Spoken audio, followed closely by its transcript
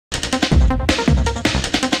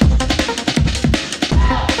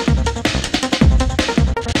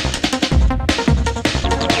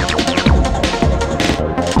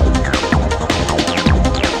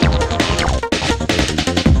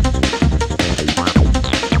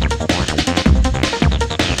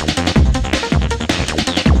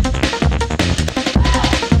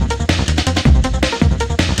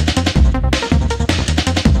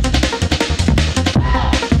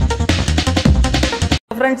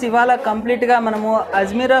Friends ఇవాళ complete గా మనము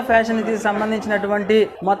అజ్మీరా ఫ్యాషన్ కి సంబంధించినటువంటి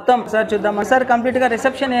మొత్తం సార్ చూద్దాం సార్ కంప్లీట్ గా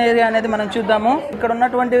రిసెప్షన్ ఏరియా అనేది మనం చూద్దాము ఇక్కడ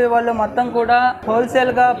ఉన్నటువంటి వాళ్ళు మొత్తం కూడా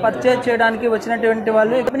హోల్సేల్ గా పర్చేజ్ చేయడానికి వచ్చినటువంటి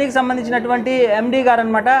వాళ్ళు ఈ కంపెనీకి సంబంధించినటువంటి ఎండి గారు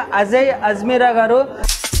అన్నమాట అజయ్ అజ్మీరా గారు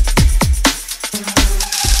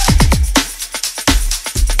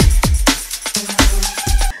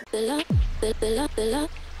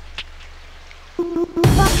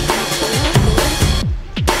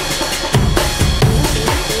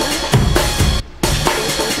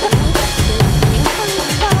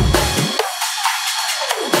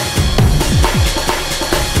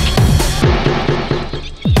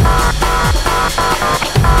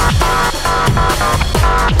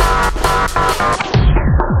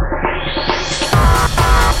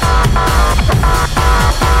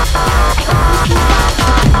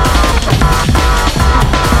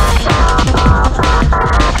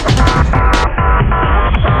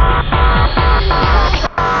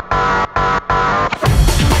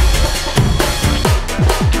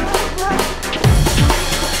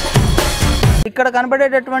ఇక్కడ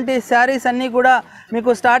కనబడేటటువంటి శారీస్ అన్నీ కూడా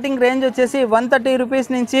మీకు స్టార్టింగ్ రేంజ్ వచ్చేసి 130 రూపీస్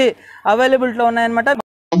నుంచి అవైలబిలిటీలో ఉన్నాయన్నమాట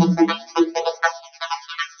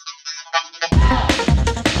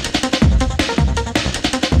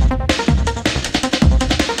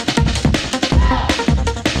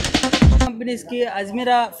కంపెనీస్ కి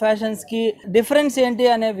అజ్మీరా ఫ్యాషన్స్ కి డిఫరెన్స్ ఏంటి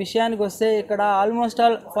అనే విషయానికి వస్తే ఇక్కడ ఆల్మోస్ట్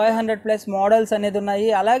ఆల్ 500+ మోడల్స్ అనేది ఉన్నాయి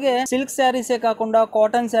అలాగే సిల్క్ శారీసే కాకుండా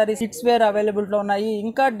cotton saris kids wear available లో ఉన్నాయి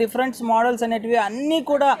ఇంకా డిఫరెంట్ మోడల్స్ అనేటివి అన్ని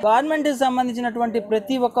కూడా గవర్నమెంట్ కి సంబంధించినటువంటి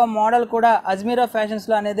ప్రతి ఒక్క మోడల్ కూడా అజ్మీరా ఫ్యాషన్స్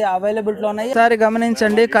లో అనేది అవైలబుల్ లో ఉన్నాయి ఒకసారి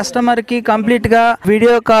గమనించండి కస్టమర్ కి కంప్లీట్ గా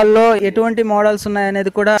వీడియో కాల్ లో ఎటువంటి మోడల్స్ ఉన్నాయి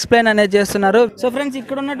అనేది కూడా ఎక్స్ప్లెయిన్ అనేది చేస్తున్నారు సో ఫ్రెండ్స్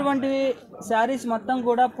ఇక్కడ ఉన్నటువంటి శారీస్ మొత్తం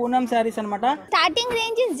కూడా పూనం శారీస్ అన్నమాట starting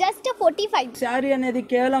range is just 45 sari అనేది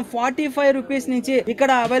కేవలం 45 రూపీస్ నుంచి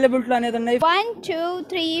ఇక్కడ అవైలబుల్ లో అనేది ఉన్నాయి 1 2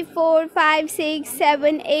 3 4 5 6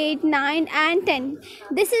 7 8 9 and 10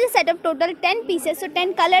 this is a set of total 10 pieces so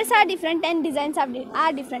 10 colors are different 10 designs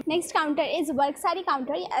are different next counter is work saree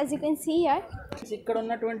counter as you can see here ఇక్కడ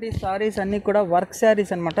ఉన్నటువంటి సారీస్ అన్ని కూడా వర్క్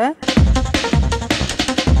సారీస్ అన్నమాట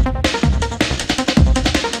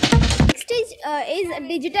is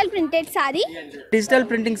digital printed saree digital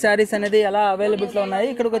printing saris అనేది ఎలా available లో ఉన్నాయి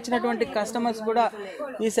ఇక్కడికి వచ్చినటువంటి కస్టమర్స్ కూడా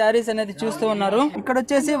ఈ సారీస్ అనేది చూస్తూ ఉన్నారు ఇక్కడ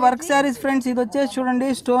వచ్చేసి వర్క్ సారీస్ ఫ్రెండ్స్ ఇది వచ్చేసి చూడండి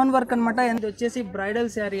స్టోన్ వర్క్ అన్నమాట ఇది వచ్చేసి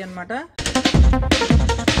బ్రైడల్ సారీ అన్నమాట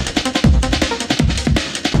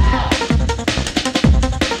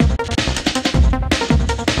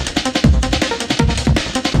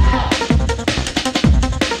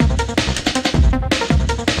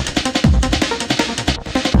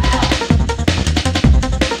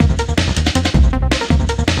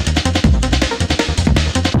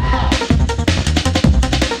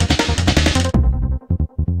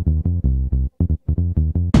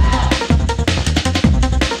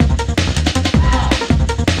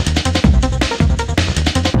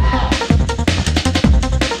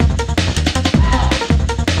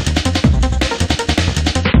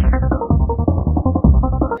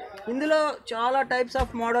చాలా టైప్స్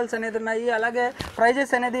ఆఫ్ మోడల్స్ అనేది ఉన్నాయి అలాగే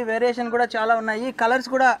ప్రైజెస్ అనేది వేరియేషన్ కూడా చాలా ఉన్నాయి కలర్స్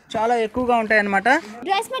కూడా చాలా ఎక్కువగా ఉంటాయి అన్నమాట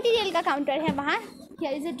ड्रेस मटेरियल का काउंटर है वहां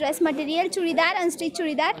here is a dress material churidar unstitch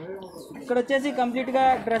churidar ఇక్కడ వచ్చేసి కంప్లీట్ గా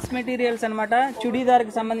డ్రెస్ మెటీరియల్స్ అన్నమాట చుడీదార్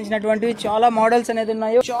కి సంబంధించినటువంటి చాలా మోడల్స్ అనేది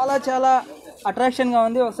ఉన్నాయి చాలా చాలా అట్రాక్షన్ గా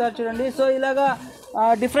ఉంది ఒకసారి చూడండి సో ఇలాగా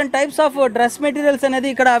different types of dress materials అనేది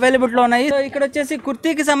ఇక్కడ అవైలబుల్ లో ఉన్నాయి సో ఇక్కడ వచ్చేసి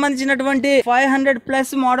కుర్తీకి సంబంధించినటువంటి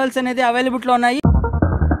 500+ మోడల్స్ అనేది అవైలబుల్ లో ఉన్నాయి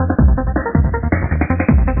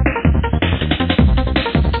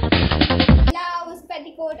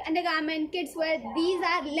undergarment kids wear these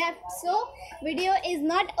are left so video is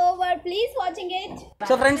not over please watching it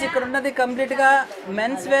so friends ఇక్కడ ఉన్నది కంప్లీట్ గా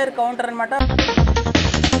మెన్స్ వేర్ కౌంటర్ అన్నమాట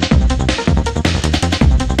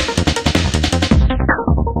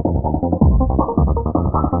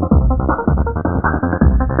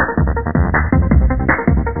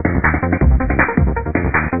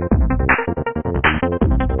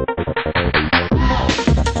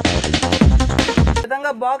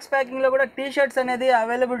బాక్స్ ప్యాకింగ్ లో కూడా టీ షర్ట్స్ అనేది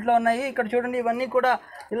అవైలబిలిటీ లో ఉన్నాయి. ఇక్కడ చూడండి ఇవన్నీ కూడా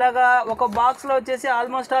ఇలాగా ఒక బాక్స్ లో వచ్చేసి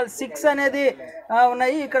ఆల్మోస్ట్ ఆల్ 6 అనేది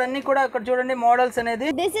ఉన్నాయి. ఇక్కడ అన్ని కూడా ఇక్కడ చూడండి మోడల్స్ అనేది.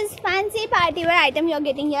 This is fancy party wear item you are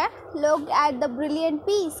getting here. Look at the brilliant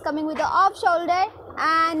piece coming with the off shoulder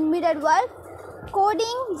and mirror work,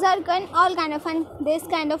 coding, zircon, all kind of fun. This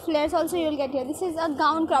kind of flares also you will get here. This is a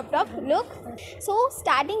gown crop top. Look, so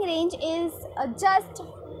starting range is just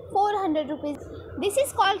 400 rupees. This is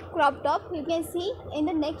called crop top. You can see in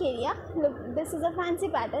the neck area. Look, this is a fancy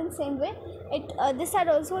pattern. Same way, this side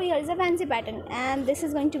also here is a fancy pattern, and this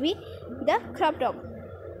is going to be the crop top.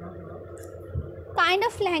 Kind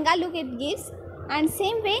of lehenga look it gives. And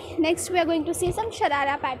same way, next we are going to see some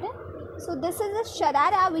sharara pattern. So this is a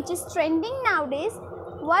sharara which is trending nowadays.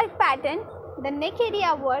 Work pattern, the neck area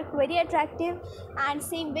work very attractive, and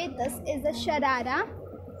same way this is the sharara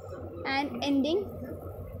and ending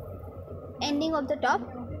of the top,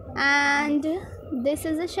 and this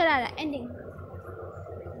is the sharara ending.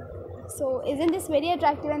 So isn't this very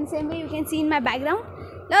attractive? And same way you can see in my background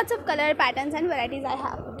lots of color patterns and varieties I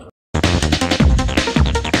have.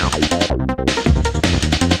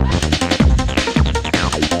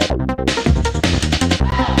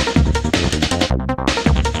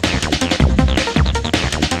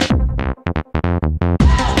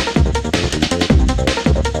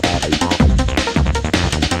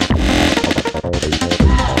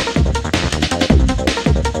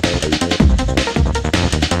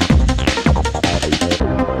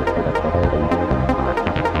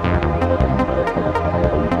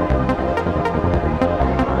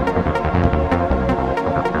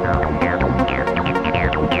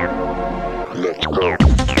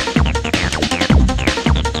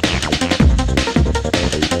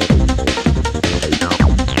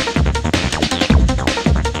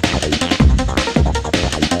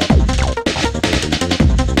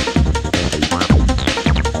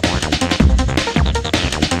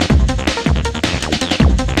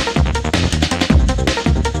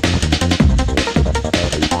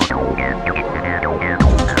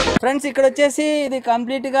 Friends ఇక్కడ వచ్చేసి ఇది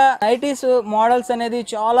complete గా nighties models అనేది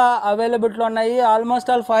చాలా availability లో ఉన్నాయి.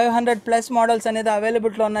 Almost all 500+ models అనేది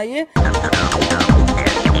availability లో ఉన్నాయి.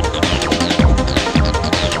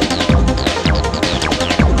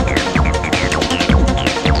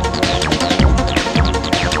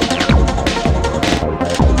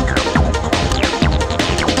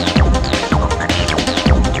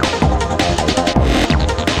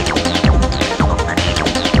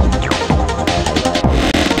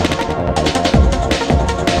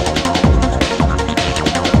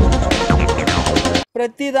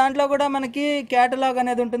 ప్రతి దాంట్లో కూడా మనకి కేటలాగ్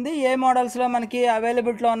అనేది ఉంటుంది. ఏ మోడల్స్ లో మనకి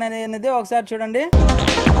అవైలబిలిటీ లో ఉన్నాయి అనేది ఒకసారి చూడండి.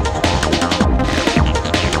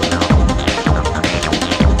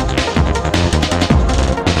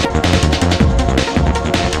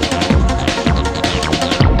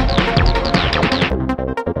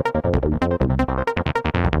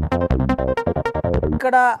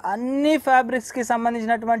 ఇక్కడ అన్ని ఫ్యాబ్రిక్స్ కి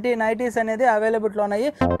సంబంధించినటువంటి నైటీస్ అనేది అవైలబిలిటీ లో ఉన్నాయి.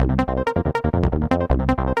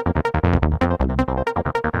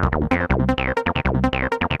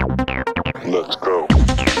 Let's go.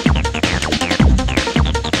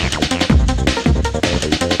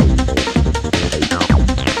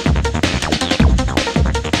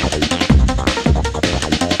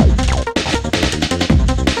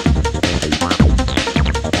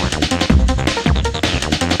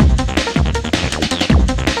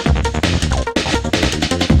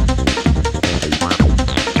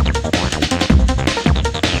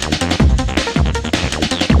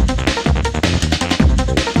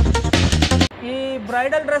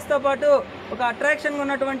 బ్రైడల్ డ్రెస్ తో పాటు ఒక అట్రాక్షన్ గా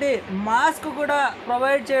ఉన్నటువంటి మాస్క్ కూడా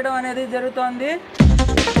ప్రొవైడ్ చేయడం అనేది జరుగుతోంది.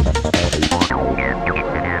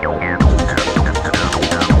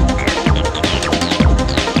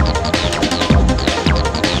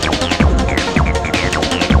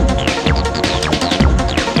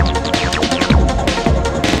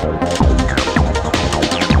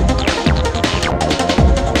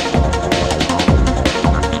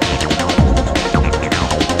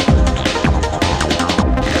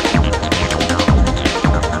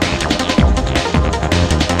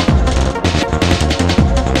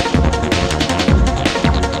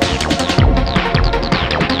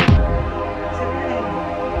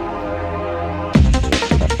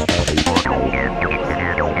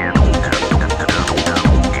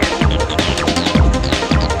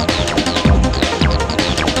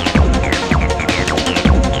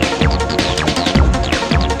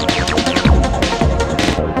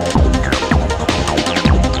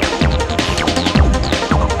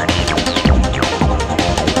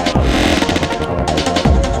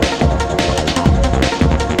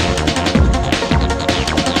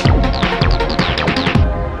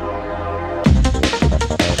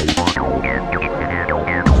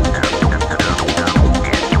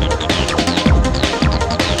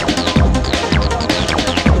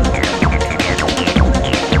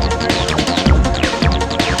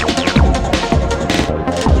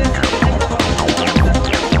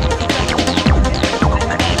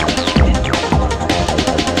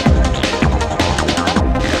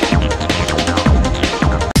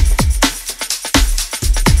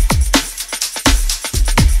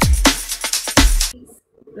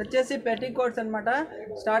 వచ్చేసి పెటికోట్స్ అన్నమాట.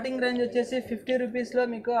 స్టార్టింగ్ రేంజ్ వచ్చేసి 50 రూపీస్లో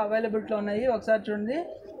మీకు అవైలబిలిటీలో ఉన్నాయి. ఒకసారి చూడండి.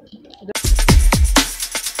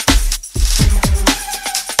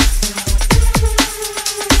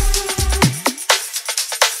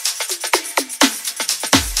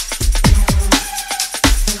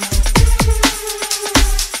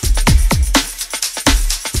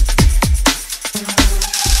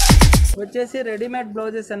 వచ్చేసి రెడీమేడ్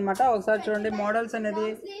బ్లౌజెస్ అన్నమాట. ఒకసారి చూడండి మోడల్స్ అనేది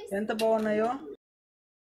ఎంత బాగున్నాయో.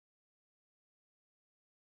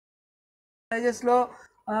 సైజెస్లో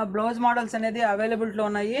బ్లౌజ్ మోడల్స్ అనేది అవైలబిలిటీలో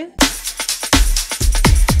ఉన్నాయి.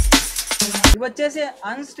 ఇవి వచ్చేసి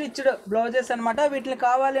అన్స్టిచ్డ్ బ్లౌజెస్ అన్నమాట. వీటిని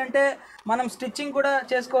కావాలి అంటే మనం స్టిచ్చింగ్ కూడా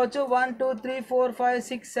చేసుకోవచ్చు. 1 2 3 4 5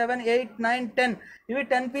 6 7 8 9 10 ఇవి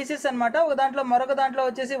 10 పీసెస్ అన్నమాట. ఒక దాంట్లో మరొక దాంట్లో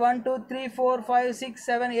వచ్చేసి 1 2 3 4 5 6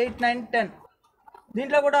 7 8 9 10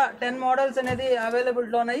 దీంట్లో కూడా 10 మోడల్స్ అనేది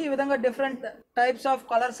అవైలబిలిటీలో ఉన్నాయి. ఈ విధంగా డిఫరెంట్ టైప్స్ ఆఫ్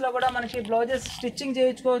కలర్స్లో కూడా మనకి బ్లౌజెస్ స్టిచ్చింగ్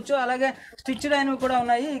చేయించుకోవచ్చు. అలాగే స్టిచ్డ్ అయినవి కూడా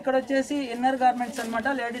ఉన్నాయి. ఇక్కడ వచ్చేసి ఇన్నర్ గార్మెంట్స్ అన్నమాట,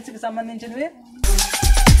 లేడీస్కి సంబంధించినవి.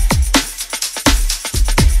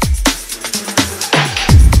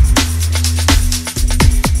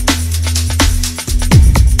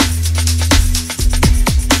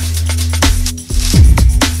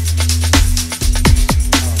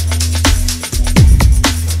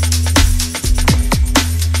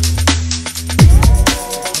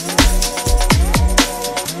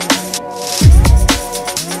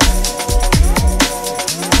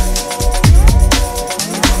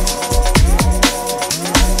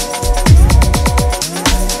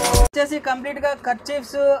 కంప్లీట్ గా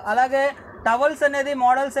కర్చీఫ్స్ అలాగే టవల్స్ అనేది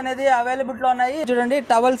మోడల్స్ అనేది అవైలబిలిటీలో ఉన్నాయి. చూడండి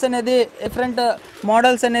టవల్స్ అనేది డిఫరెంట్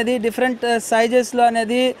మోడల్స్ అనేది డిఫరెంట్ సైజెస్లో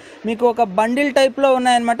అనేది మీకు ఒక బండిల్ టైప్లో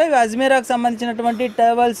ఉన్నాయన్నమాట. ఇవి అజ్మీరాకు సంబంధించినటువంటి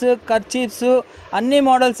టవల్స్ కర్చీఫ్స్ అన్ని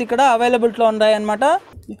మోడల్స్ ఇక్కడ అవైలబిలిటీలో ఉన్నాయి అన్నమాట.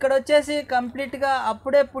 ఇక్కడ వచ్చేసి కంప్లీట్గా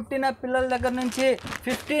అప్పుడే పుట్టిన పిల్లల దగ్గర నుంచి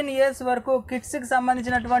 15 ఇయర్స్ వరకు కిడ్స్కి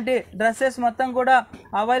సంబంధించినటువంటి డ్రెస్సెస్ మొత్తం కూడా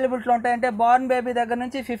అవైలబిలిటీలో ఉంటాయి. అంటే బార్న్ బేబీ దగ్గర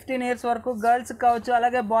నుంచి 15 ఇయర్స్ వరకు గర్ల్స్ కావచ్చు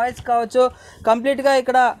అలాగే బాయ్స్ కావచ్చు కంప్లీట్గా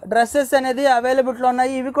ఇక్కడ డ్రెస్సెస్ అనేది అవైలబిలిటీలో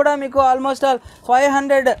ఉన్నాయి. ఇవి కూడా మీకు ఆల్మోస్ట్ ఆల్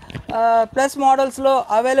 500 ప్లస్ మోడల్స్లో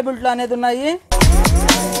అవైలబిలిటీలో అనేది ఉన్నాయి.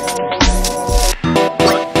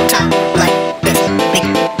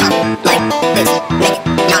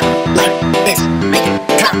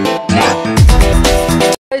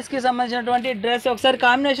 కి సంబంధించినటువంటి డ్రెస్ ఒకసారి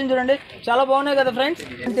కాంబినేషన్ చూడండి, చాలా బాగున్నాయి కదా ఫ్రెండ్స్.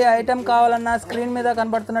 అంటే ఐటమ్ కావాలన్నా స్క్రీన్ మీద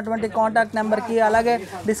కనబడుతున్నటువంటి కాంటాక్ట్ నెంబర్కి అలాగే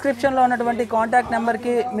డిస్క్రిప్షన్లో ఉన్నటువంటి కాంటాక్ట్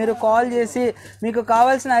నెంబర్కి మీరు కాల్ చేసి మీకు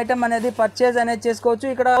కావాల్సిన ఐటమ్ అనేది పర్చేజ్ అనేది చేసుకోవచ్చు.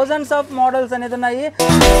 ఇక్కడ థౌజండ్స్ ఆఫ్ మోడల్స్ అనేది ఉన్నాయి.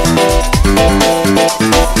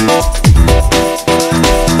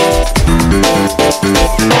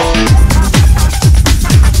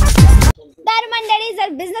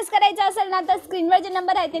 जर बिझनेस करायचा असेल ना तर स्क्रीनवर जे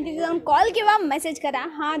नंबर आहे तिथे जाऊन कॉल किंवा मेसेज करा.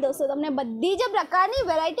 हां दोस्तों, તમને બધી જ પ્રકારની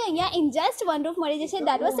વેરાયટી અહીંયા ઇન જસ્ટ વન રૂફ મળી જશે.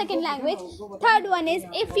 That was second language. Third one is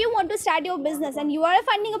if you want to start your business and you are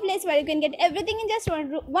finding a place where you can get everything in just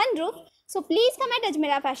one roof, so please come at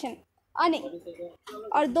Ajmera fashion.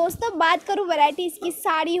 और दोस्तों बात करूँ varieties की,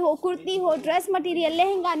 साड़ी हो, कुर्ती हो, dress material,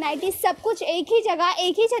 lehenga, nightie, सब कुछ एक ही जगह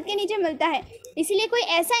एक ही छत के नीचे मिलता है. इसीलिए कोई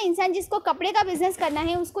ऐसा इंसान जिसको कपड़े का बिजनेस करना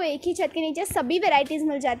है उसको एक ही छत के नीचे सभी वैरायटीज़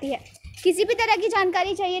मिल जाती है. किसी भी तरह की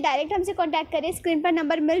जानकारी चाहिए डायरेक्ट हमसे कांटेक्ट करें. स्क्रीन पर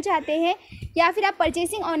नंबर मिल जाते हैं या फिर आप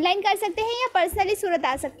परचेसिंग ऑनलाइन कर सकते हैं या पर्सनली सूरत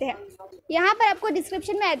आ सकते हैं. यहाँ पर आपको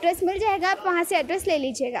डिस्क्रिप्शन में एड्रेस मिल जाएगा, आप वहाँ से एड्रेस ले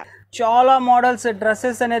लीजिएगा. చాలా మోడల్స్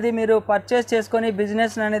డ్రెస్సెస్ అనేది మీరు పర్చేస్ చేసుకొని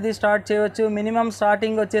బిజినెస్ అనేది స్టార్ట్ చేయవచ్చు. మినిమం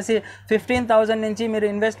స్టార్టింగ్ వచ్చేసి 15,000 నుంచి మీరు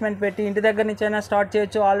ఇన్వెస్ట్మెంట్ పెట్టి ఇంటి దగ్గర నుంచి అయినా స్టార్ట్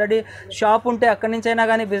చేయొచ్చు. ఆల్రెడీ షాప్ ఉంటే అక్కడి నుంచి అయినా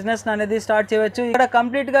కానీ బిజినెస్ అనేది స్టార్ట్ చేయవచ్చు. ఇక్కడ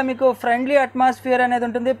కంప్లీట్గా మీకు ఫ్రెండ్లీ అట్మాస్ఫియర్ అనేది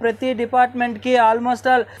ఉంటుంది. ప్రతి డిపార్ట్మెంట్కి ఆల్మోస్ట్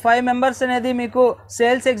ఆల్ 5 మెంబర్స్ అనేది మీకు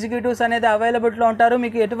సేల్స్ ఎగ్జిక్యూటివ్స్ అనేది అవైలబిలిటీలో ఉంటారు.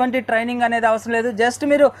 మీకు ఎటువంటి ట్రైనింగ్ అనేది అవసరం లేదు. జస్ట్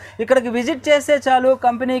మీరు ఇక్కడికి విజిట్ చేస్తే చాలు.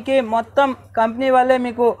 కంపెనీకి మొత్తం కంపెనీ వాళ్ళే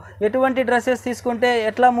మీకు ఎటువంటి డ్రెస్సెస్ తీసుకుంటే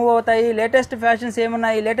ఎట్లా మూవ్ అవుతాయి, లేటెస్ట్ ఫ్యాషన్స్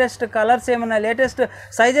ఏమున్నాయి, లేటెస్ట్ కలర్స్ ఏమున్నాయి, లేటెస్ట్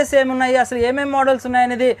సైజెస్ ఏమున్నాయి, అసలు ఏమేమి మోడల్స్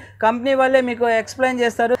ఉన్నాయనేది కంపెనీ వాళ్ళే మీకు ఎక్స్ప్లెయిన్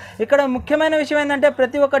చేస్తారు. ఇక్కడ ముఖ్యమైన విషయం ఏంటంటే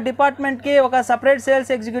ప్రతి ఒక్క డిపార్ట్మెంట్కి ఒక సపరేట్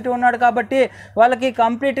సేల్స్ ఎగ్జిక్యూటివ్ ఉన్నాడు కాబట్టి వాళ్ళకి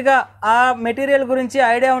కంప్లీట్గా ఆ మెటీరియల్ గురించి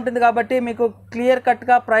ఐడియా ఉంటుంది. కాబట్టి మీకు క్లియర్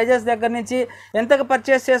కట్గా ప్రైజెస్ దగ్గర నుంచి ఎంతకు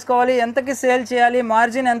పర్చేస్ చేసుకోవాలి, ఎంతకి సేల్ చేయాలి,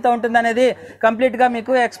 మార్జిన్ ఎంత ఉంటుంది అనేది కంప్లీట్గా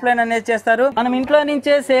మీకు ఎక్స్ప్లెయిన్ అనేది చేస్తారు. మనం ఇంట్లో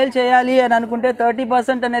నుంచే సేల్ చేయాలి అని అనుకుంటే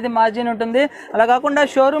 30% అనేది మార్జిన్ ఉంటుంది. అలా కాకుండా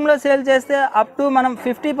షోరూమ్లో సేల్ చేస్తే అప్ టు మనం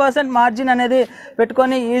 50% మార్జిన్ అనేది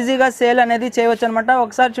పెట్టుకొని ఈజీగా సేల్ అనేది చేయవచ్చు అనమాట.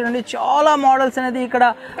 ఒకసారి చూడండి, చాలా మోడల్స్ అనేది ఇక్కడ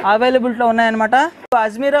అవైలబిలిటీలో ఉన్నాయన్నమాట.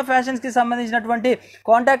 అజ్మీరా ఫ్యాషన్స్కి సంబంధించినటువంటి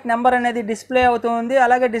కాంటాక్ట్ నెంబర్ అనేది డిస్ప్లే అవుతుంది,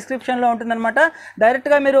 అలాగే డిస్క్రిప్షన్లో ఉంటుందన్నమాట.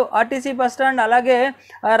 డైరెక్ట్గా మీరు ఆర్టీసీ బస్ స్టాండ్ అలాగే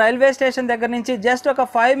రైల్వే స్టేషన్ దగ్గర నుంచి జస్ట్ ఒక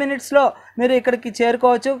 5 minutesలో మీరు ఇక్కడికి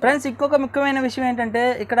చేరుకోవచ్చు. ఫ్రెండ్స్ ఇంకొక ముఖ్యమైన విషయం ఏంటంటే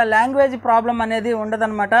ఇక్కడ లాంగ్వేజ్ ప్రాబ్లం అనేది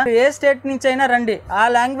ఉండదన్నమాట. ఏ స్టేట్ నుంచి అయినా రండి, ఆ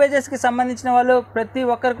లాంగ్వేజెస్ కి సంబంధించిన వాళ్ళు ప్రతి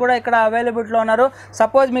ఒక్కరు కూడా ఇక్కడ అవైలబిలిటీలో ఉన్నారు.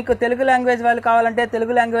 సపోజ్ మీకు తెలుగు లాంగ్వేజ్ వాళ్ళు కావాలంటే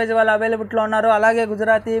తెలుగు లాంగ్వేజ్ వాళ్ళు అవైలబిలిటీలో ఉన్నారు. అలాగే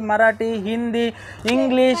గుజరాతీ, మరాఠీ, హిందీ,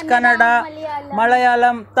 ఇంగ్లీష్, కన్నడ,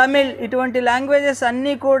 మలయాళం, తమిళ్ ఇటువంటి లాంగ్వేజెస్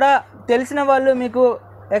అన్నీ కూడా తెలిసిన వాళ్ళు మీకు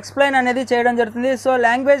ఎక్స్ప్లెయిన్ అనేది చేయడం జరుగుతుంది. సో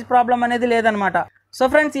లాంగ్వేజ్ ప్రాబ్లం అనేది లేదనమాట. సో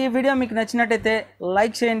ఫ్రెండ్స్ ఈ వీడియో మీకు నచ్చినట్టయితే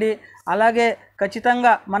లైక్ చేయండి. అలాగే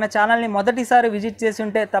ఖచ్చితంగా మన ఛానల్ని మొదటిసారి విజిట్ చేసి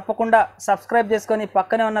ఉంటే తప్పకుండా సబ్స్క్రైబ్ చేసుకొని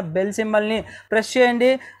పక్కనే ఉన్న బెల్ సింబల్ని ప్రెస్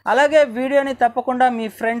చేయండి. అలాగే వీడియోని తప్పకుండా మీ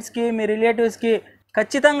ఫ్రెండ్స్కి, మీ రిలేటివ్స్కి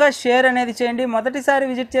ఖచ్చితంగా షేర్ అనేది చేయండి. మొదటిసారి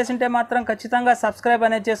విజిట్ చేసింటే మాత్రం ఖచ్చితంగా సబ్స్క్రైబ్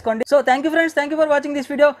అనేది చేసుకోండి. So thank you friends, thank you for watching this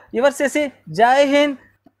video. Your Shashi, జై Hind,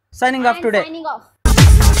 signing off today.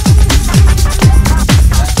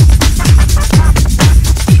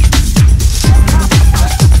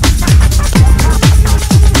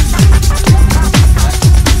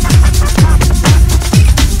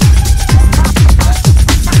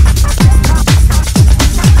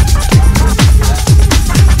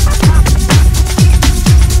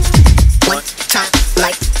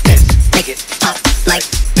 Like this, make it not like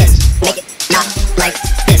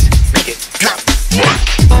this, make it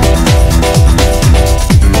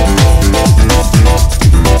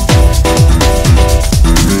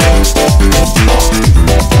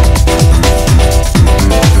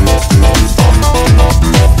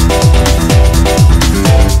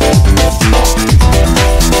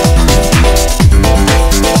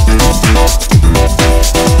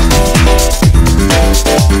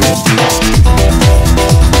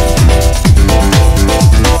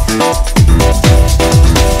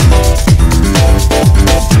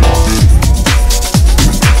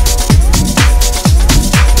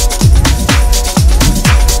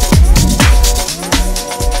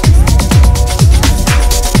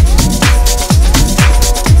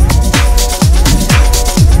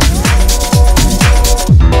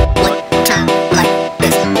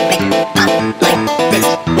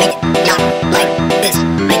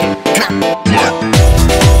drop.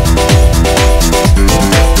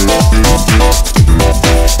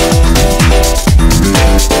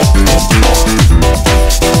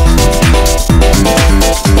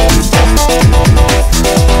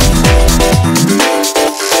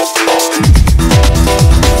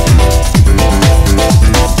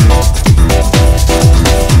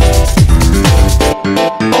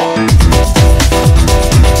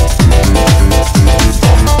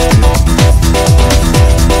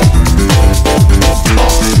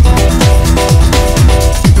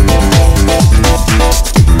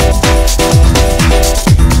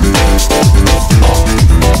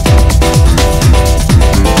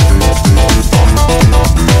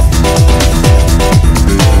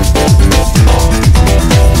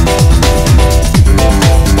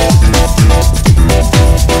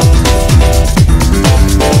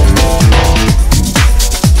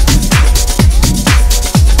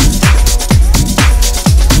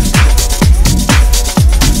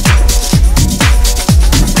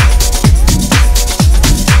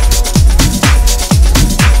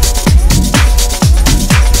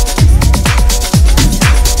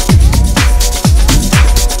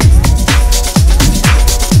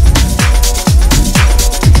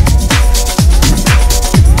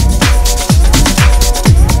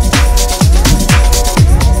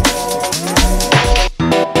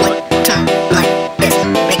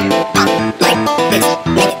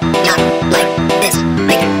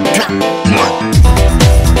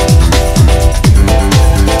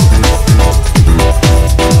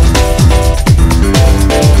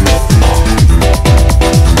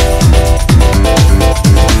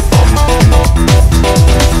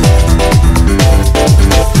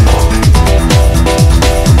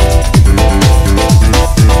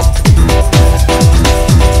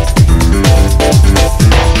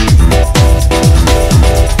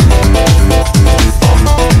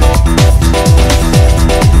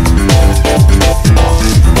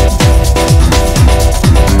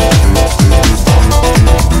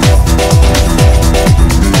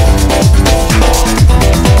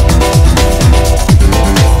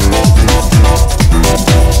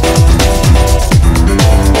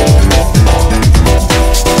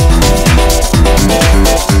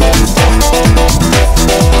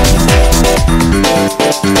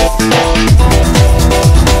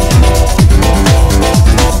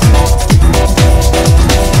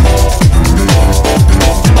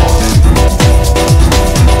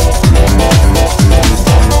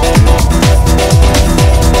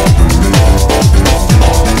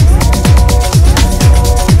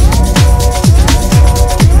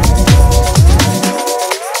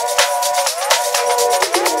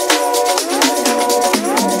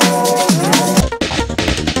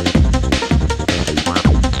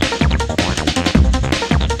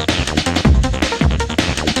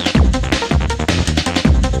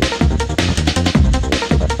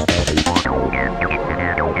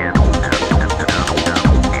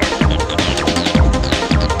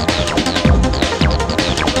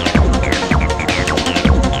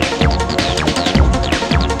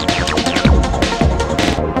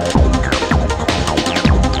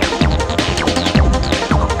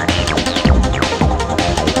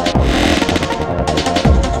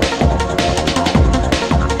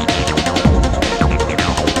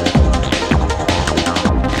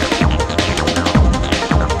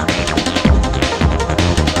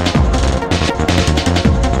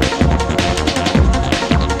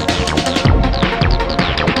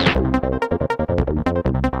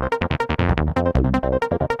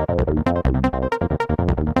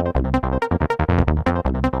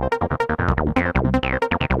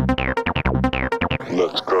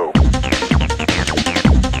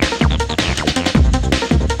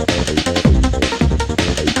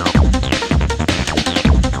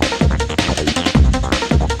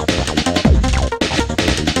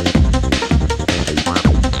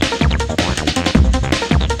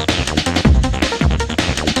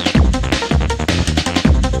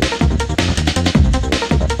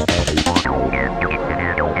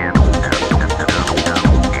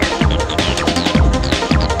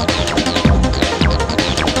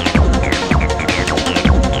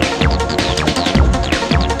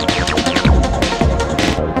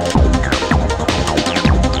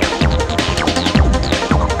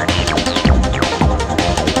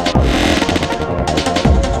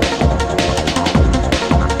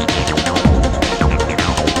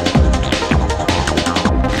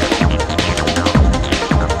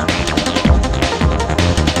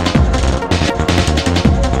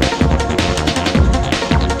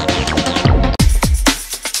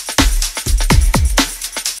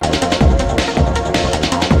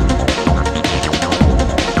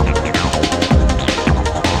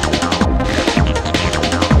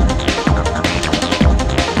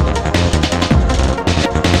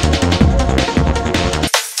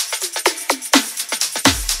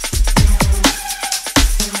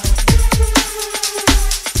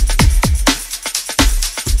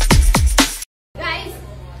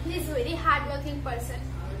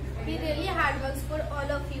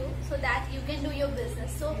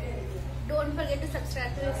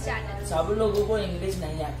 लोगों को इंग्लिश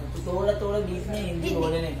नहीं आता, तो थोड़ा थोड़ा बीच में हिंदी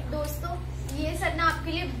बोलने का। दोस्तों ये सर ना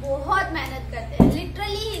आपके लिए बहुत मेहनत करते हैं,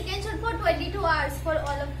 literally he can shoot for 22 hours for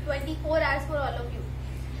all of 24 hours for all of you.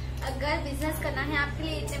 अगर बिजनेस करना है आपके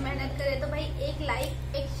लिए इतने मेहनत करे तो भाई एक लाइक,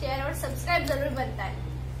 एक शेयर और सब्सक्राइब जरूर बनता है,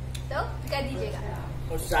 तो कर दीजिएगा।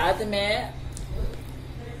 और साथ में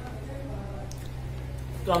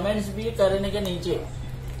कमेंट्स भी करने के नीचे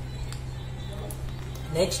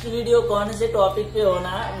नेक्स्ट वीडियो कौन से टॉपिक पे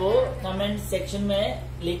होना वो कमेंट सेक्शन में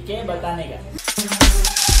लिख के बताने का।